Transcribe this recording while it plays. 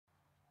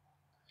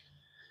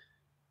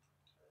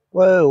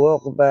Hello,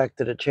 welcome back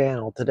to the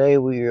channel. Today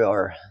we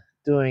are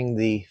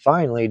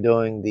finally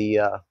doing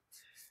the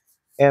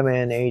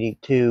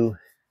MN82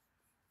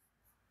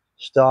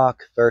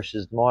 stock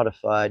versus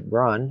modified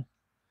run.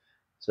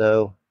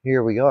 So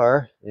here we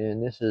are,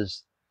 and this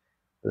is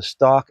the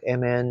stock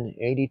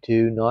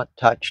MN82 not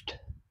touched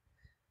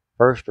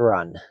first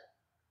run.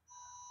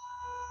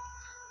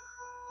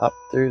 Up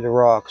through the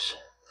rocks,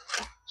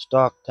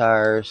 stock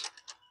tires.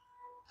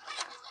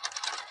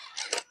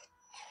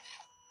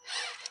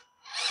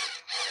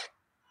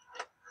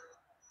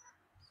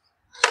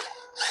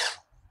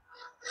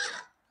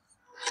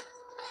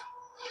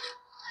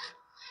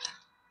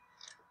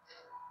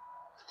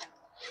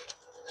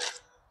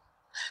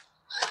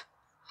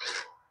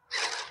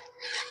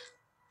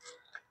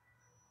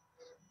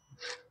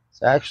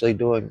 It's actually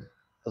doing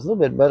a little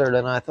bit better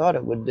than I thought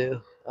it would do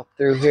up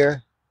through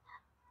here.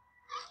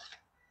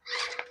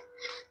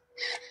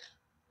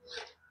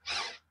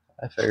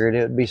 I figured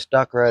it would be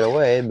stuck right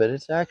away, but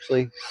it's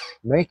actually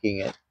making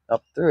it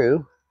up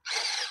through,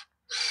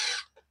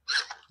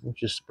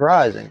 which is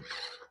surprising.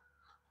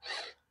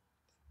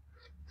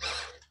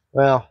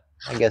 Well,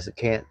 I guess I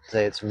can't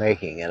say it's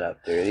making it up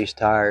through. These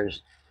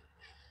tires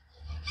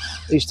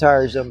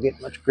don't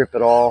get much grip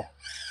at all.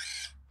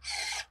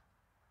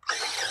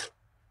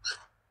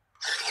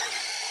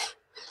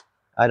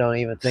 I don't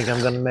even think I'm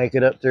going to make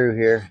it up through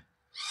here.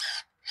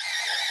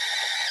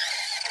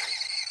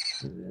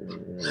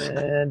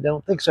 I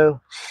don't think so.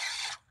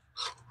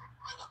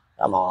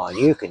 Come on,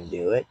 you can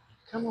do it.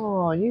 Come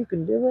on, you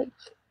can do it.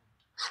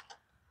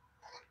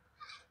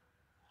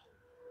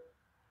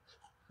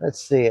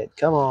 Let's see it.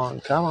 Come on,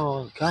 come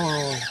on, come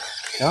on,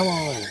 come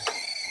on.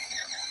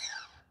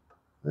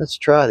 Let's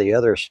try the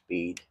other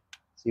speed.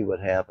 See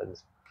what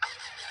happens.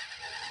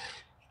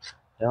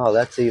 Oh,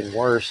 that's even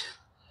worse.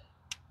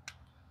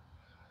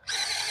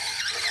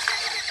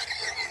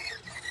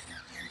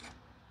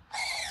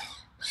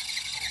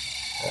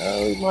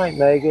 Oh, we might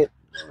make it.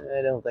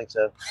 I don't think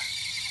so.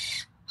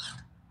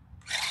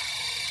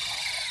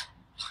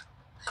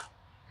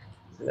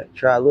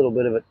 Try a little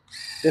bit of a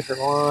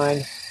different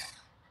line.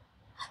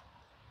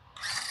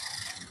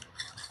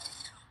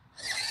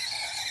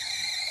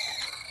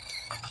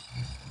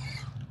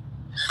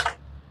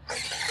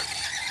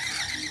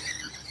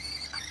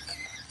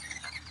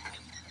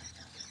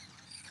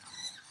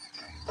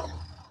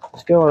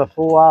 Just going a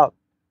full out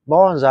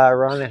bonsai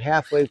run, and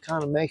halfway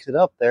kind of makes it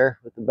up there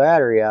with the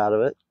battery out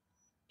of it.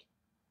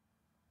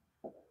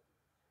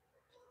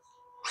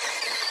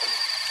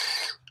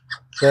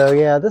 So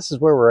yeah, this is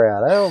where we're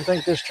at. I don't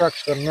think this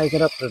truck's going to make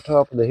it up to the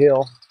top of the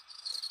hill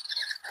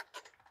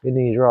in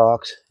these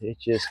rocks.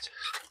 It's just,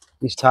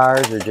 these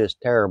tires are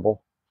just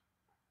terrible.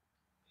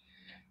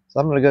 So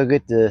I'm going to go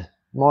get the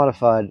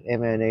modified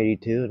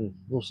MN82 and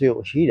we'll see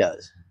what she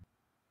does.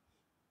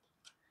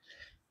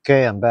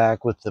 Okay, I'm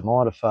back with the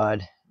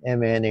modified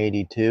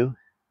MN82.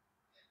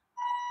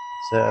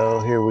 So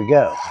here we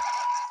go.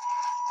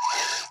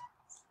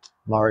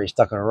 I'm already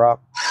stuck on a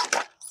rock.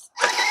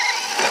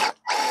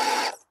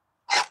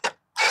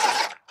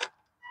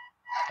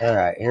 All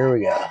right, here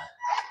we go.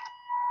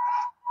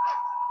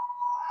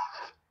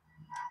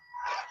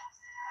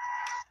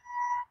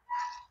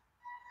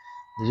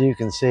 As you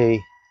can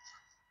see,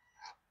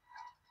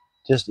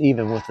 just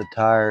even with the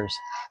tires,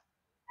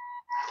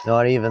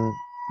 not even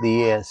the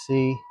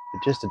ESC,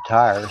 but just the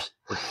tires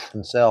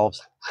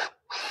themselves,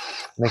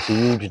 makes a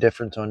huge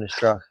difference on this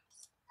truck.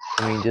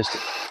 I mean, just,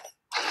 it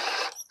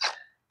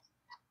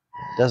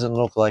doesn't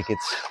look like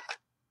it's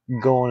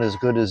going as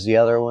good as the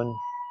other one,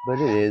 but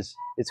it is.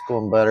 It's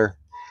going better.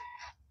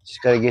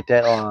 Just got to get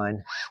that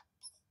line.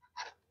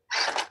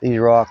 These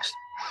rocks,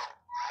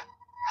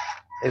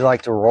 they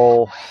like to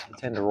roll. They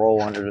tend to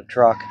roll under the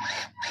truck,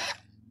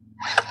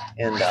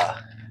 and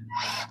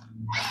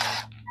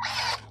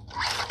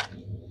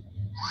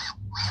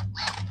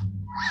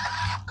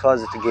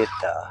cause it to get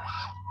the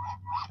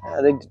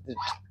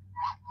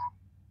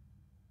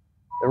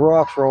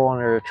rocks roll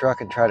under the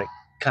truck and try to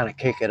kind of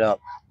kick it up.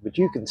 But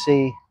you can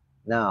see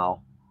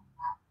now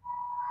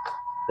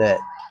that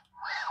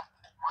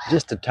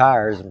just the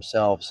tires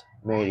themselves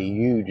made a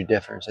huge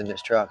difference in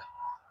this truck,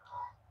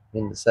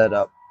 in the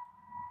setup.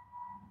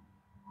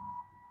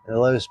 And the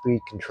low speed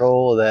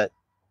control of that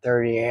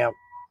 30 amp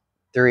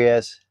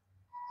 3S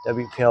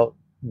WPL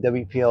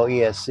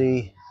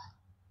ESC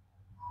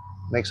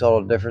makes all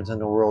the difference in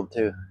the world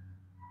too.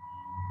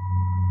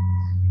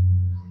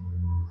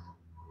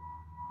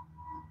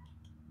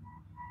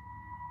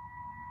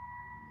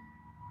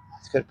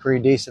 It's got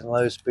pretty decent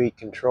low speed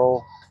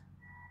control.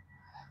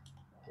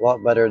 A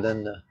lot better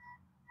than the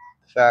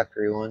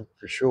factory one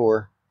for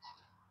sure.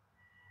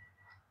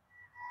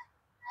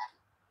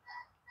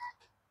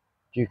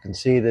 You can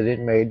see that it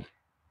made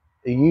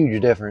a huge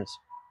difference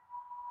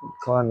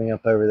climbing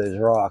up over those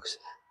rocks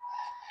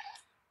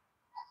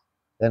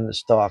than the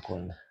stock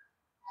one.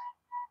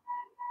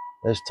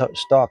 Those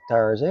stock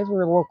tires, they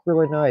look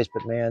really nice,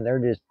 but man, they're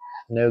just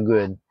no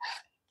good.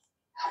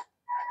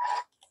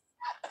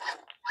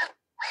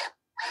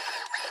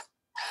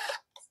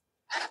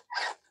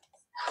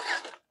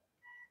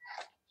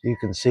 You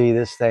can see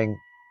this thing,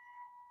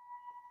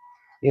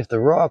 if the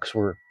rocks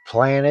were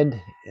planted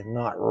and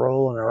not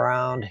rolling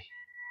around, it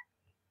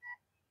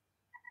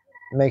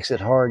makes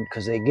it hard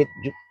because they get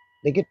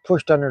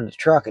pushed under the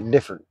truck at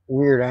different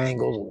weird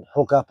angles and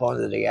hook up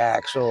onto the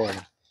axle.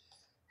 And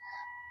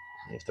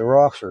if the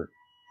rocks are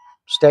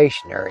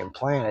stationary and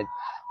planted,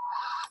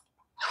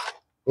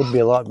 it'd be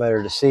a lot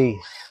better to see. You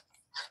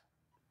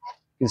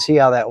can see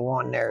how that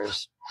one there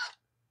is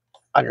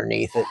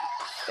underneath it,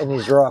 and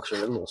these rocks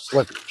are a little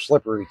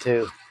slippery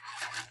too.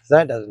 So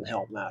that doesn't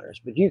help matters.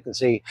 But you can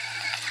see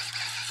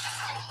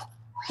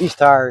these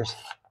tires,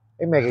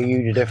 they make a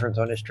huge difference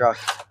on this truck.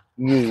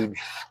 Huge.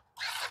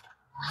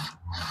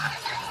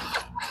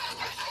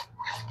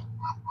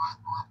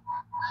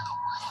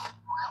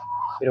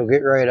 It'll get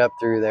right up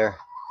through there,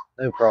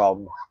 no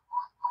problem.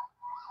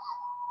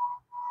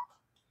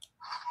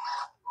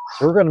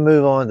 So we're going to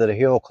move on to the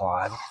hill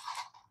climb.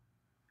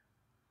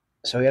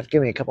 So you have to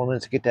give me a couple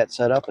minutes to get that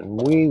set up,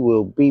 and we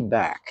will be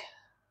back.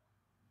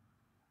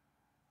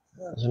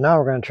 So now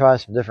we're going to try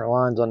some different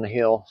lines on the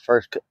hill.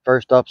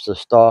 First up's the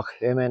stock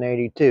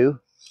MN82.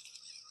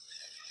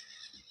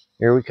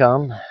 Here we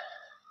come.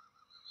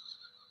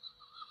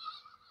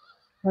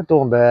 Not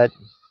doing bad.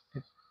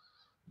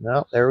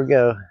 No, there we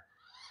go.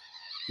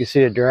 You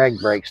see the drag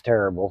brake's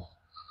terrible.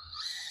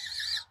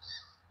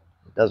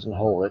 It doesn't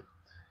hold it.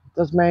 It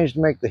does manage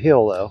to make the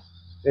hill though,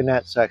 in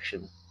that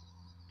section.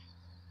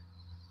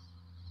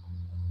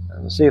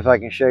 Let's see if I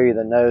can show you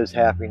the nose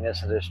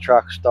happiness of this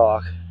truck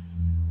stock.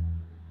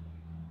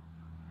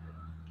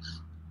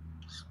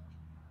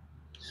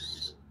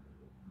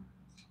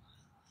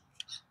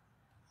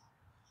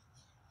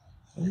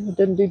 It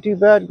didn't do too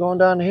bad going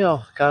down the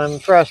hill. Kind of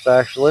impressed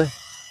actually.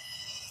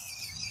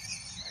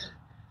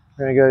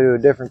 We're going to go to a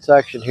different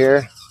section here,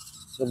 a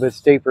little bit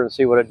steeper, and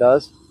see what it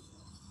does.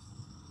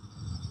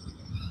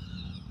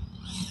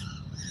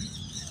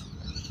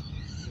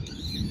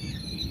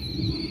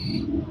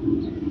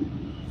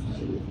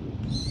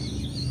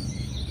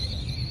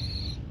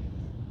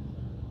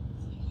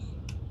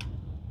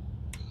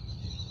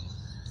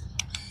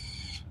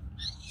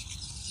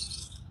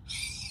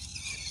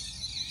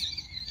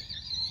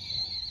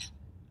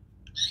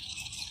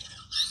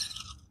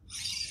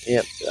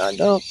 Yep, I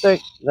don't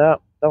think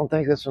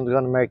this one's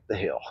going to make the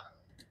hill.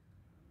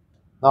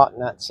 Not in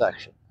that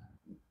section.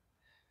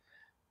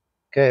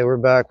 Okay, we're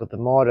back with the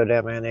modded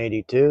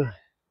MN82.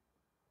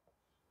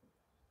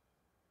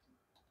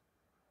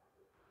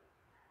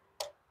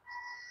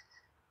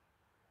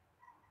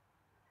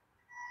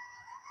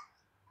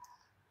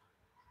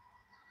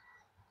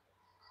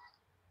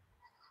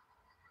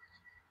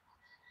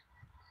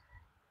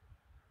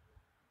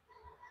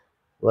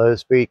 Low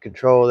speed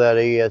control of that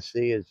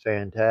ESC is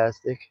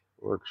fantastic.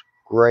 Works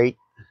great.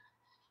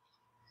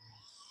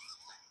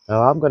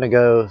 Now I'm going to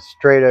go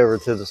straight over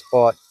to the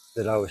spot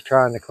that I was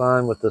trying to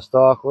climb with the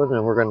stock one,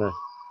 and we're going to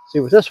see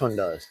what this one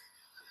does.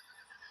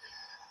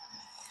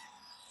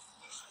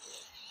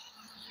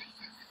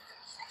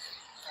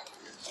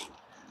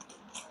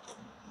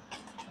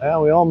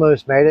 Well, we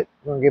almost made it.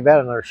 We're going to give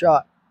that another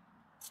shot.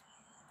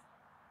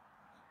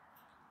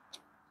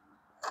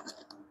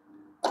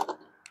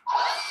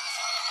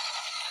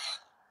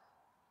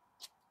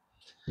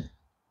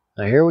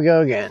 Now here we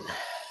go again.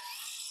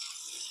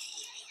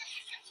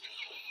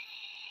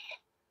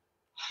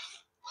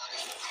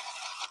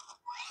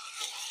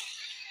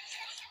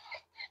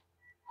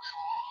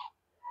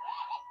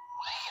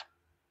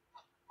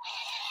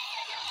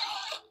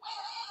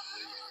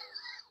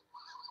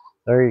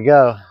 There you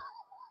go.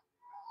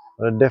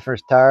 What a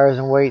difference tires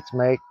and weights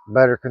make.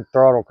 Better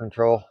throttle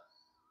control.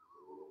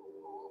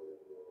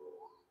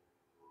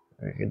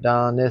 Get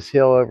down this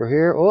hill over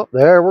here. Oh,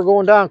 there, we're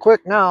going down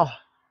quick now.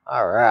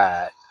 All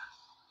right.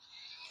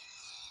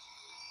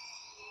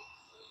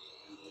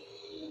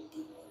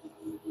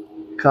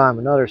 Climb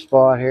another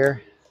spot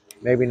here.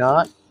 Maybe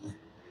not.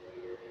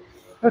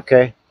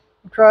 Okay,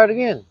 we'll try it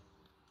again.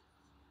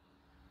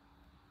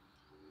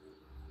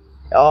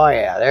 Oh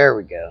yeah, there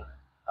we go.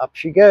 Up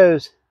she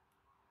goes.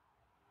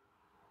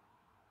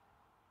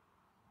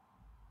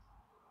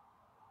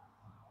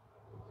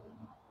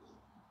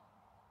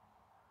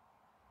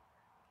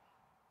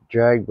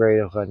 Drag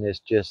brake on this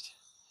just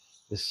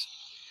is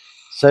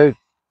so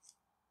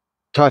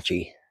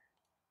touchy.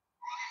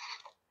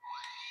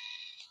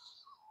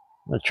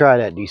 I'm gonna try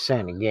that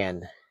descent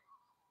again.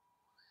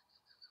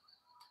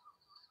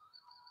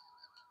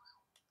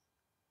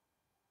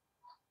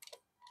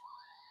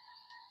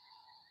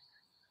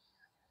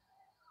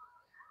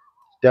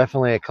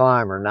 Definitely a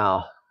climber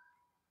now.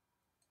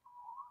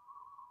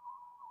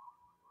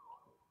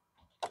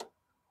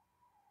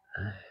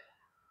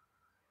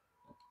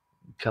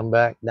 Come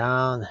back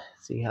down,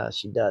 see how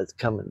she does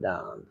coming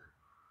down.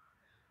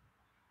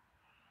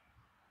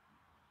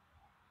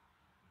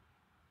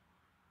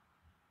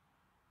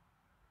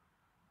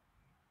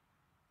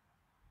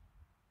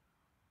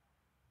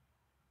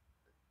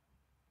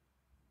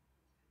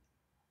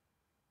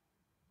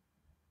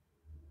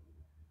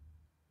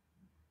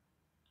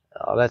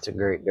 Oh, that's a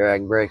great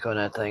drag brake on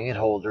that thing. It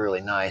holds really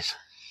nice.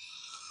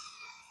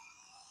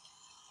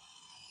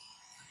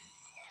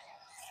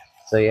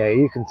 So yeah,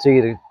 you can see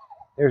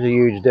there's a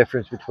huge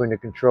difference between the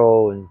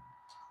control and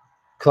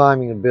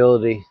climbing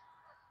ability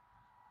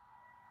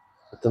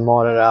with the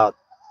modded out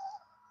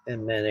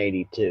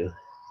MN82.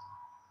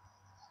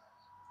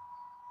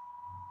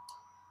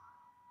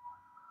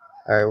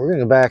 All right, we're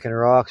gonna go back in the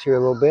rocks here a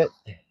little bit.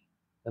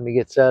 Let me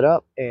get set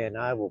up and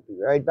I will be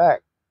right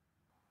back.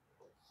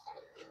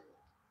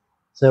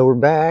 So we're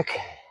back,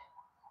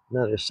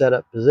 another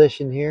setup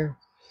position here.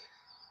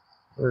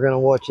 We're gonna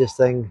watch this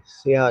thing,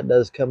 see how it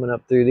does coming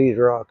up through these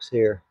rocks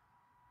here.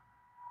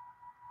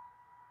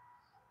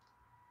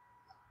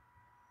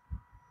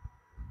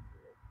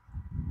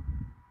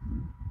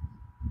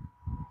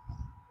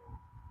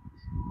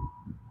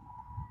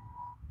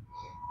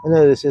 I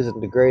know this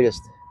isn't the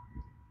greatest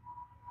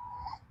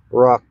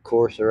rock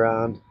course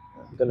around.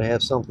 I'm gonna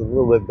have something a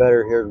little bit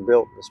better here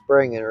built in the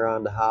spring and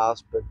around the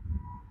house, but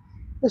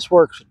this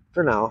works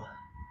for now.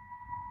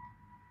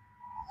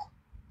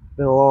 It's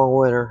been a long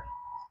winter.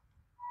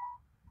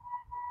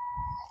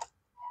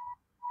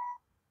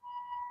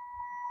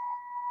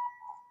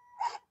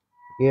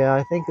 Yeah,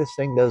 I think this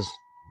thing does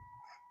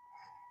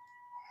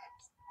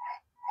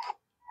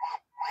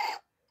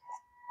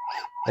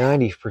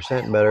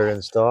 90% better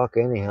than stock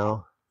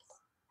anyhow.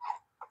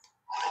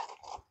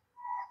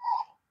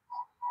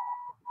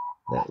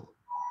 That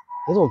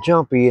a little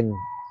jumpy in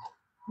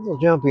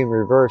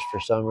reverse for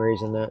some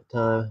reason that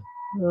time.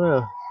 I don't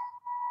know.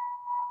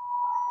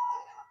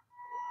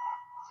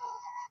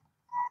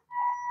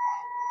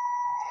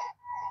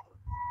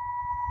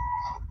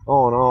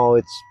 All in all,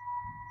 it's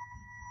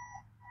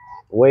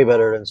way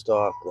better than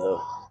stock though.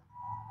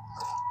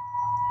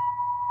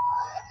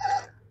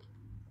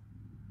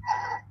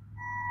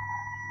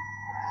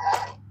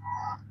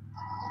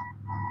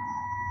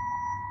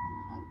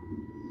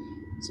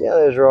 See how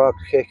those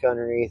rocks kick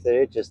underneath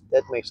it?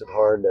 That makes it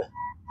hard to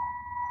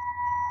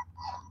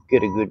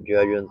get a good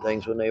judge on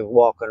things when they're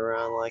walking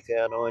around like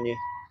that on you.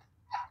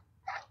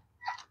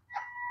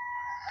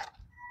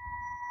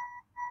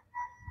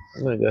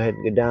 I'm gonna go ahead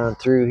and go down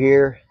through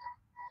here,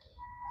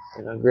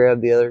 and I'll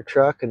grab the other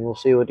truck, and we'll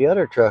see what the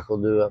other truck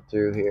will do up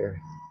through here.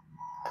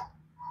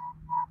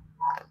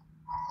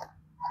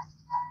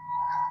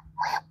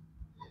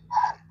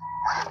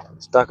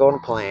 Stuck on a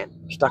plant.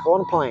 Stuck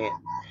on a plant.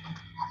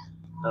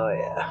 Oh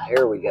yeah,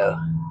 here we go.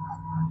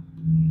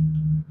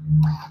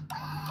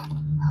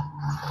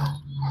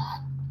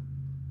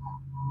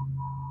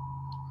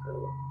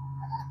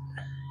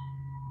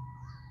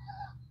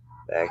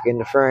 Back in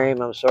the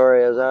frame. I'm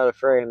sorry I was out of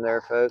frame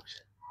there,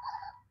 folks.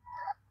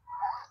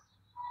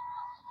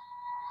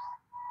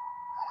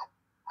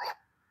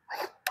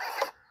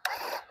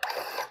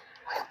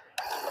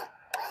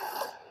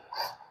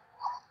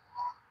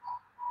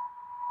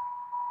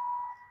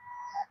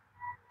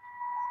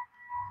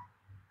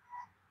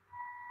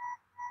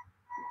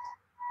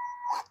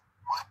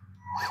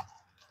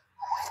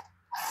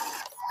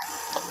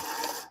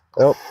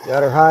 Oh,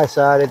 got her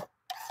high-sided.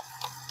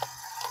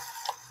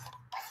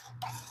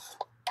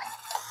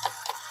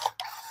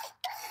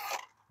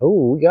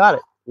 Oh, we got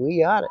it. We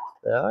got it.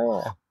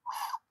 Oh, yeah.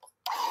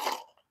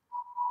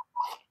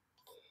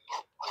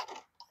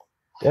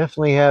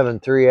 Definitely having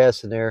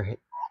 3S in there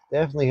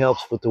definitely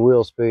helps with the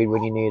wheel speed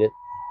when you need it.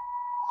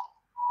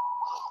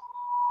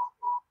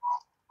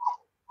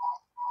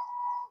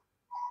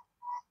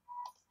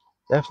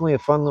 Definitely a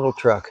fun little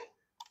truck.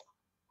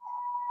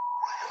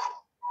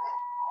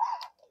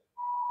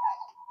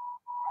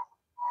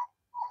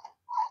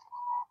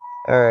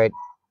 All right,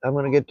 I'm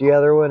going to get the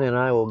other one and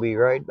I will be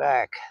right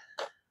back.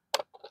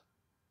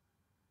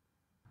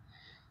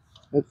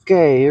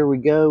 Okay, here we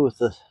go with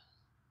the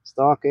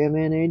stock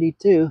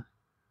MN82.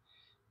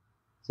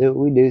 See what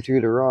we do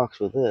through the rocks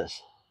with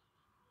this.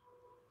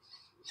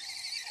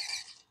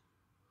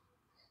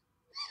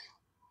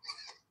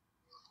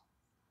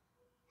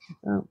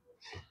 Oh.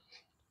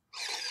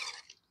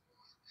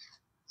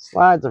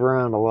 Slides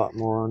around a lot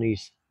more on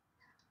these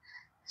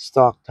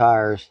stock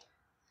tires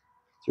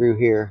through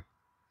here.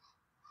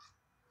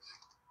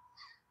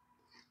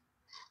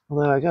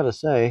 Although I gotta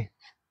say,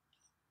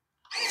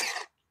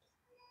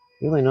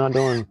 really not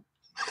doing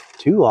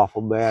too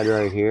awful bad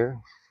right here.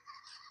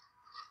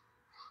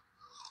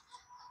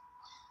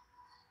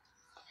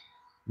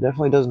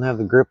 Definitely doesn't have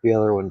the grip the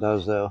other one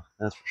does though,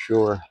 that's for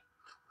sure.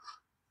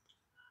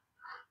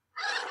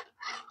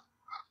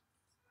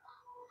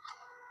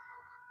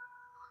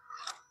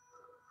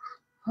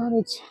 But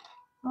it's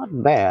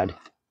not bad.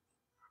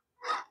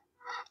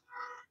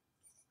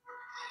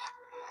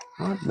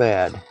 Not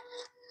bad.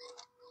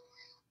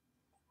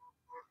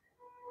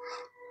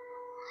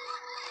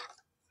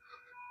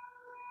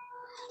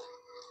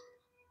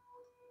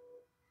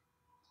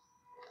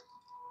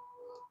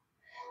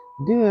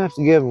 I do have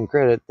to give them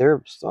credit.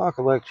 Their stock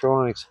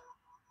electronics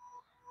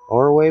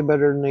are way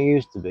better than they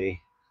used to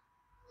be.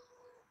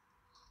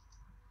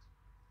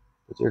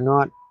 But they're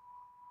not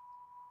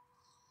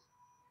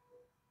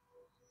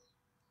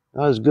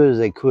as good as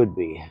they could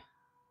be.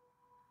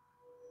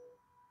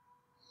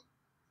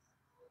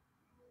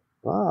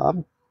 Well,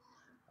 I'm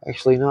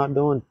actually not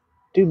doing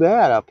too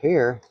bad up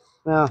here.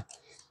 Well,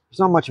 there's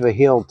not much of a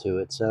hill to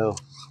it, so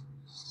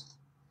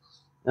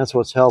that's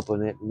what's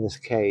helping it in this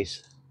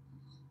case.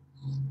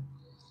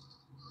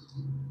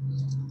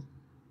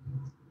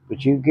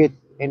 But you get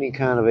any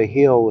kind of a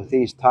hill with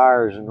these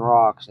tires and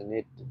rocks, and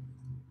it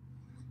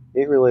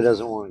really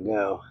doesn't want to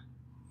go.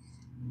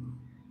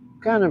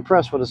 I'm kind of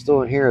impressed what it's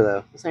doing here,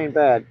 though. This ain't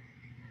bad.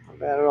 Not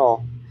bad at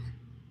all.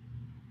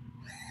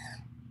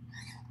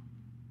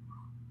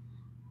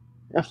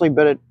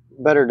 Definitely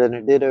better than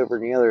it did over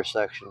in the other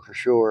section, for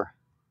sure.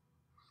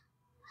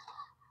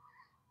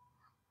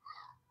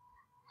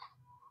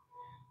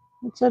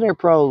 I'd say they're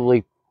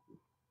probably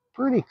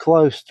pretty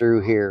close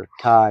through here,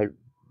 tied,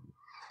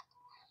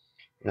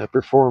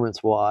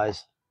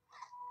 performance-wise.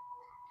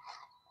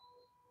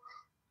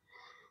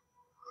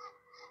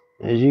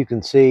 As you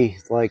can see,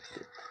 like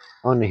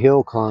on the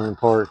hill climb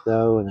part,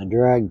 though, and the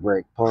drag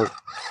brake part,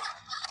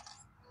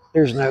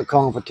 there's no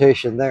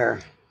competition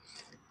there.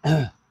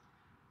 The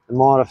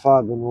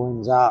modified one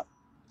wins out,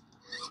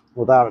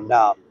 without a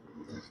doubt.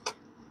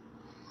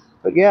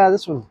 But yeah,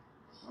 this one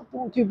not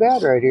doing too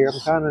bad right here. I'm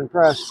kind of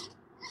impressed.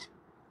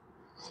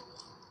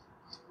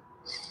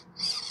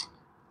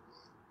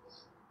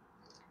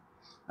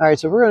 All right,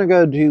 so we're going to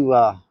go do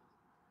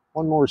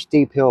one more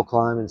steep hill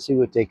climb and see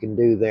what they can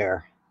do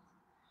there.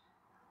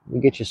 Let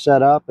me get you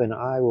set up, and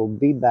I will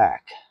be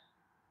back.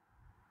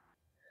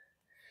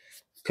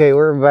 Okay,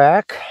 we're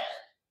back,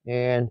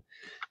 and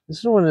this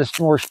is one of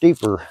the more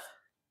steeper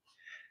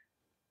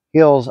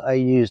hills I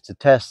use to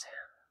test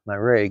my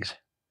rigs.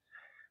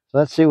 So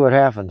let's see what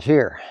happens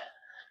here.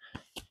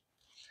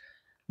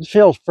 This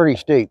hill's pretty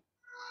steep.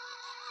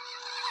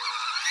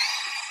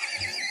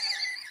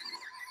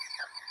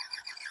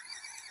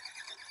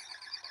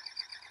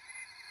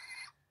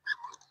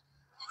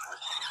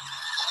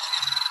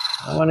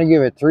 I'm going to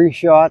give it 3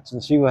 shots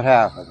and see what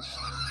happens.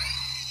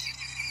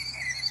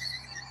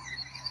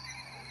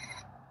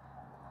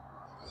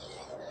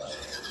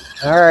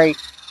 All right,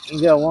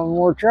 you got one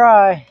more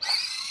try.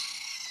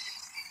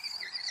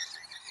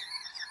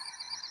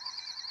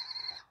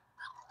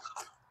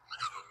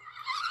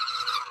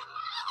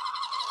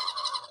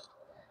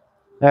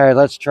 All right,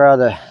 let's try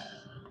the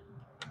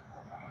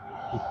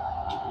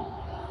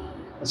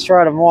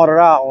modded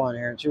out one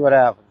here and see what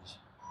happens.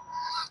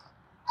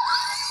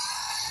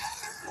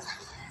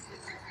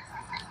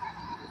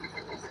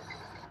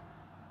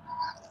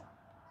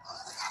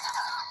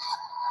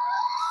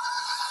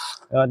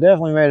 I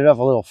definitely made it up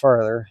a little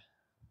further.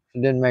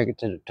 It didn't make it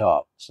to the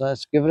top. So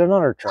let's give it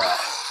another try.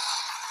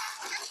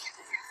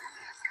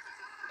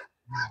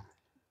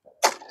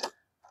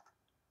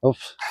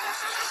 Oops.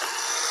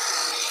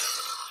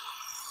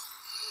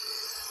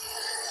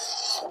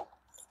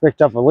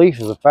 Picked up a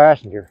leaf as a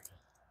passenger.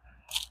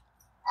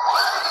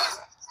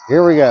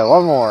 Here we go,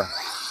 one more.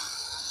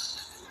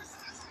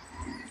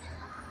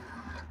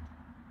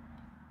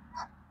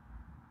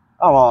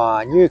 Come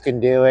on, you can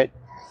do it.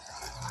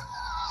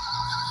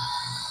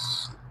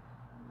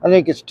 I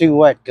think it's too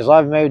wet because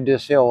I've made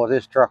this hill with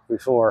this truck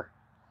before.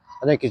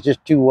 I think it's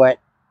just too wet.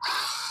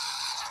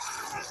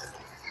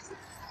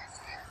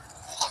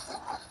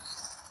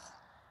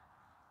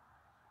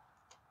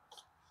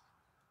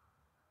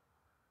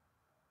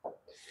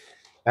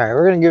 All right,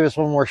 we're going to give this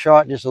one more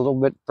shot just a little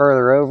bit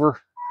further over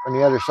on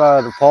the other side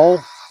of the pole.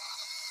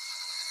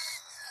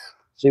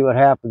 See what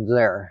happens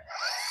there.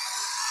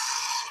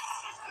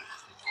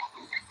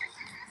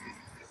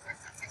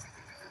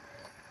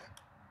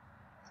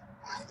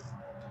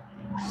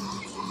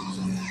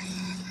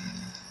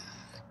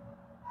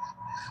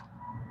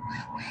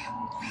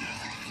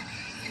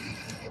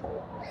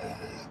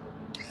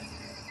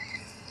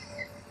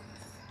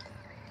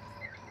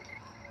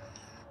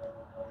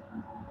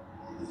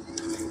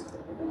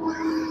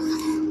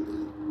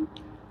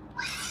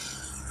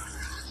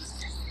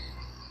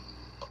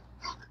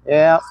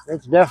 Yeah,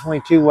 it's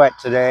definitely too wet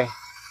today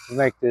to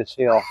make this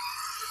hill.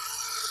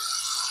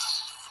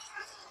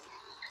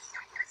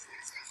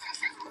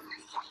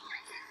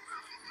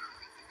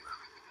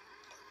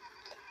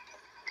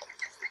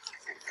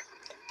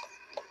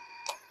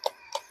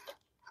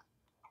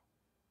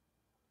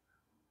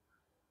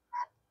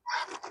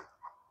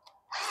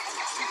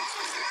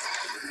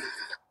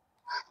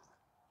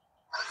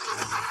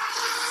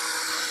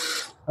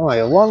 I'm going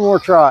to get one more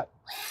trot,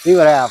 see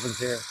what happens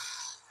here.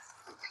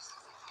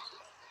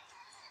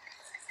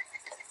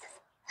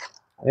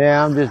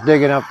 Yeah, I'm just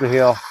digging up the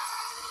hill.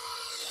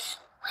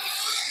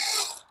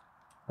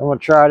 I'm going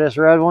to try this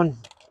red one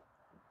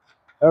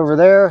over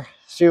there,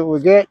 see what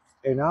we get,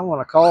 and I'm going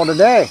to call it a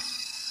day.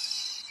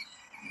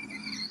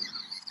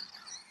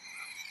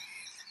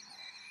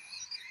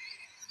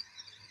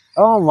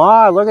 Oh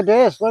my, look at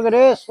this, look at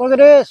this, look at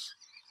this.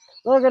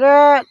 Look at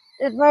that,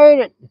 it made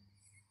it.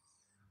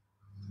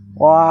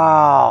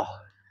 Wow.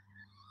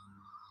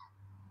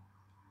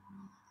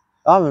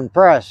 I'm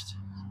impressed.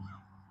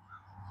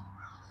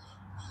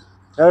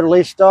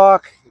 Totally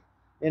stock,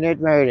 and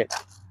it made it.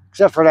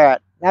 Except for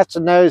that. That's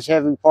the nose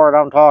heavy part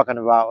I'm talking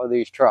about with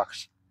these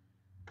trucks.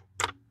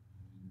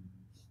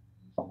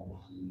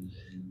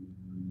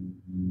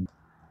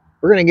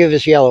 We're going to give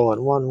this yellow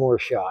one more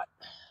shot.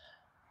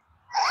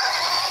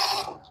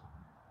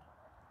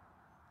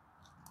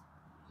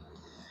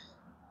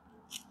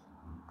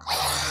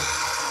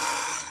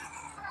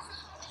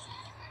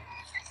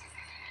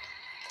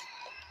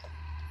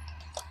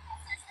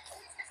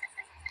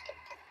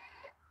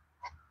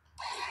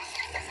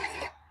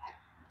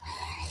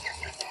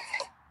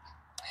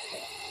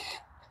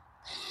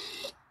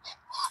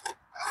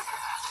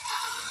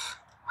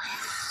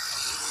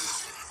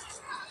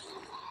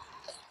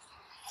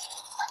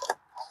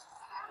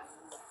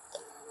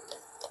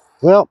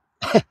 Well,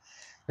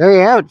 there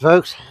you have it,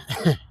 folks.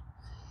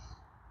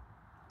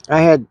 I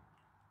had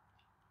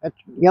that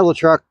yellow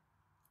truck,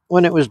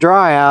 when it was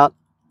dry out,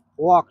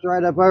 walked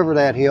right up over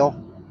that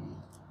hill.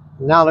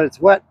 Now that it's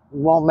wet, it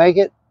won't make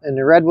it, and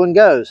the red one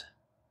goes.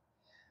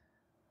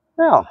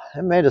 Well,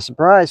 that made a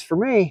surprise for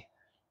me.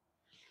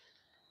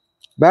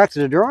 Back to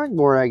the drawing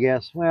board, I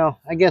guess.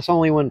 Well, I guess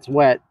only when it's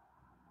wet.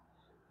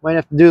 Might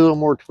have to do a little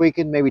more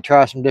tweaking, maybe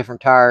try some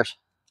different tires.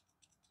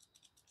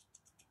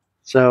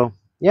 So,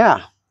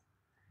 yeah,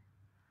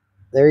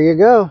 there you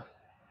go.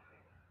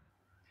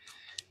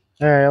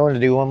 All right, I want to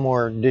do one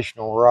more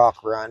additional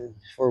rock run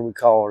before we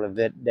call it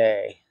a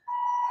day.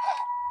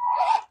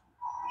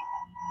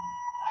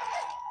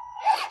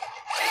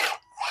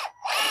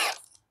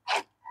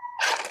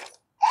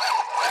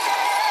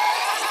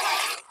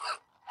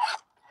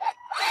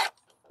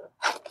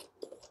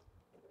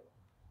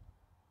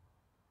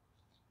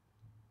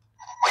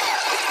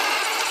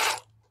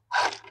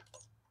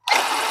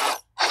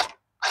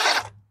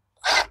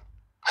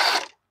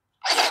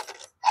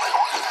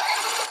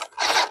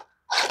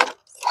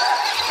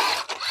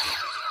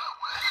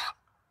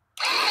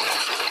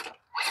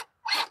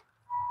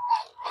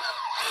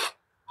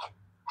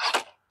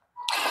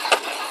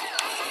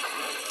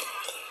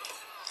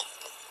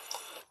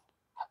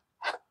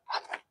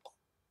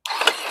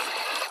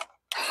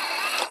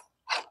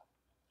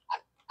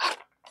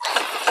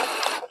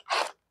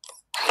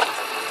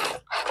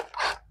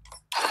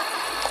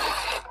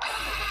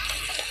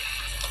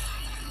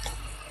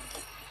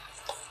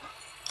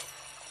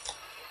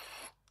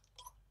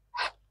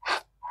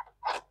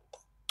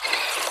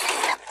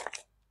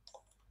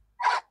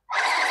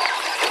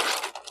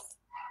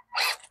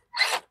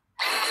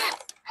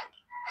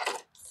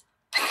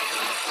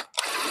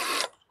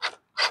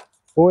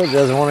 Boy, it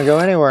doesn't want to go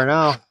anywhere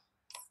now.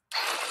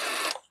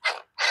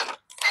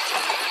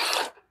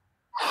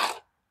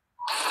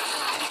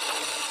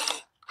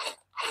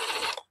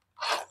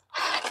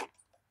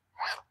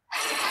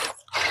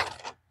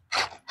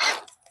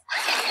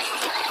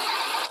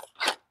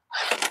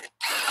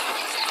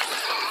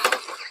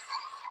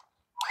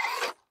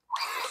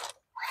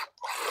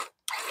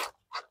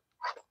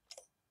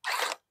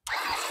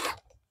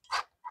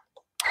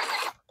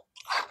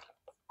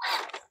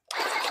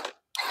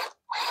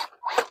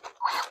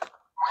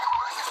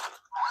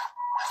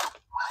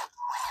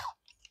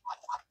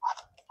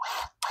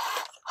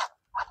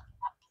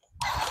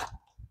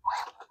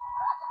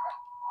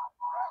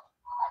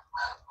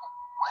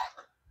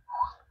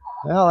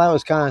 Well, that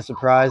was kind of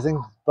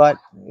surprising, but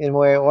in a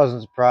way it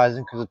wasn't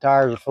surprising because the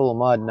tires are full of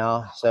mud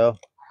now, so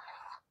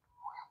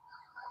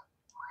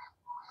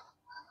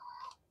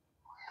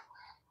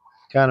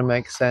kind of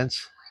makes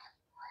sense.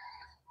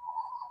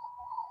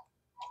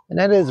 And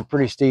that is a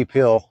pretty steep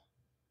hill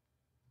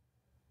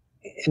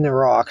in the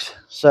rocks.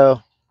 So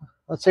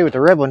let's see what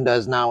the red one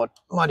does now with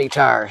muddy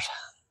tires.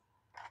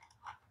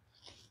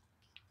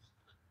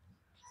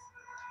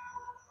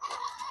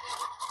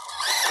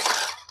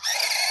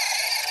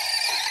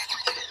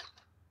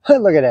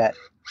 Look at that.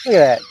 Look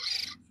at that.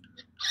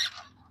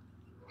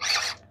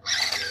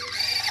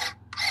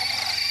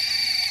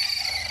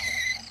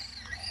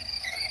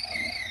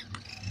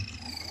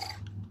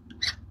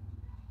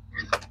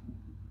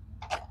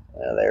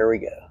 Well, there we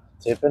go.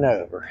 Tipping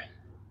over.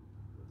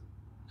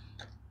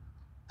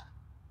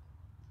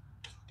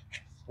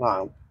 Come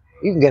on.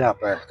 You can get up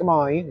there. Come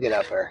on, you can get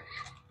up there.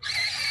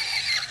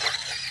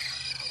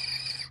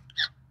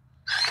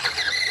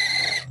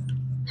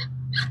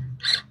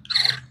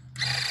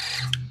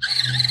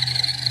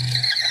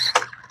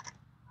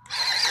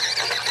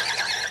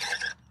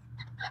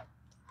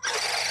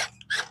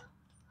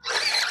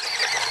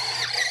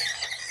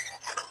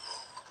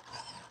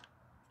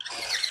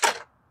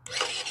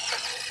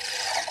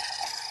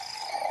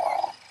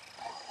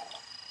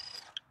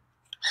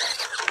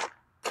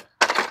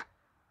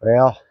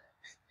 Well,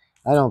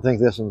 I don't think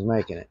this one's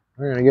making it.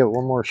 We're going to give it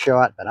one more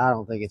shot, but I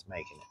don't think it's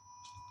making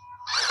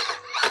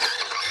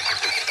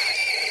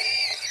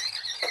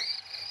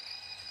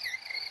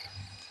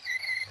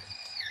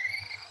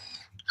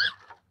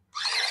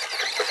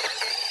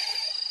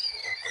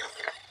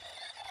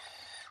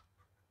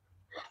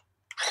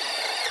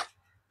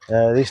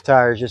it. These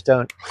tires just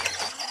don't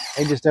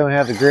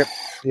have the grip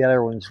the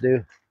other ones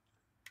do.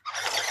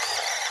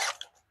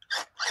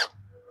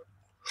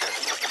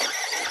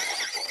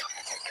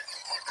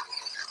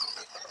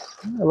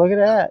 Oh, look at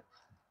that.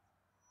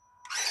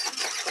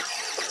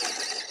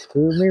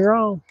 Prove me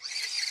wrong.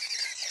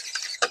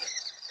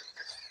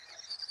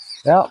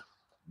 Well,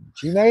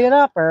 But you made it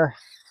up there.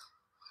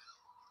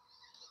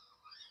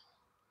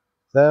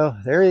 So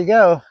there you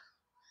go.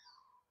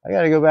 I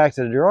got to go back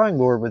to the drawing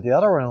board with the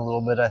other one a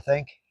little bit, I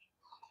think.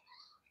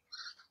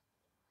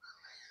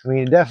 I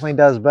mean, it definitely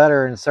does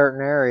better in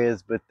certain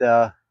areas, but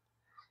I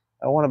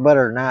want it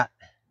better than that.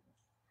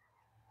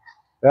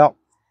 Well,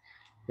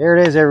 there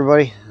it is,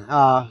 everybody.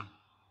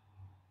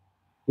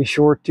 Be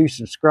sure to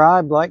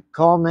subscribe, like,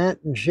 comment,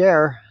 and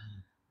share.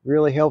 It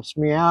really helps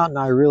me out, and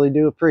I really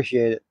do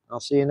appreciate it. I'll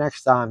see you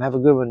next time. Have a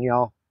good one,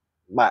 y'all.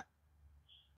 Bye.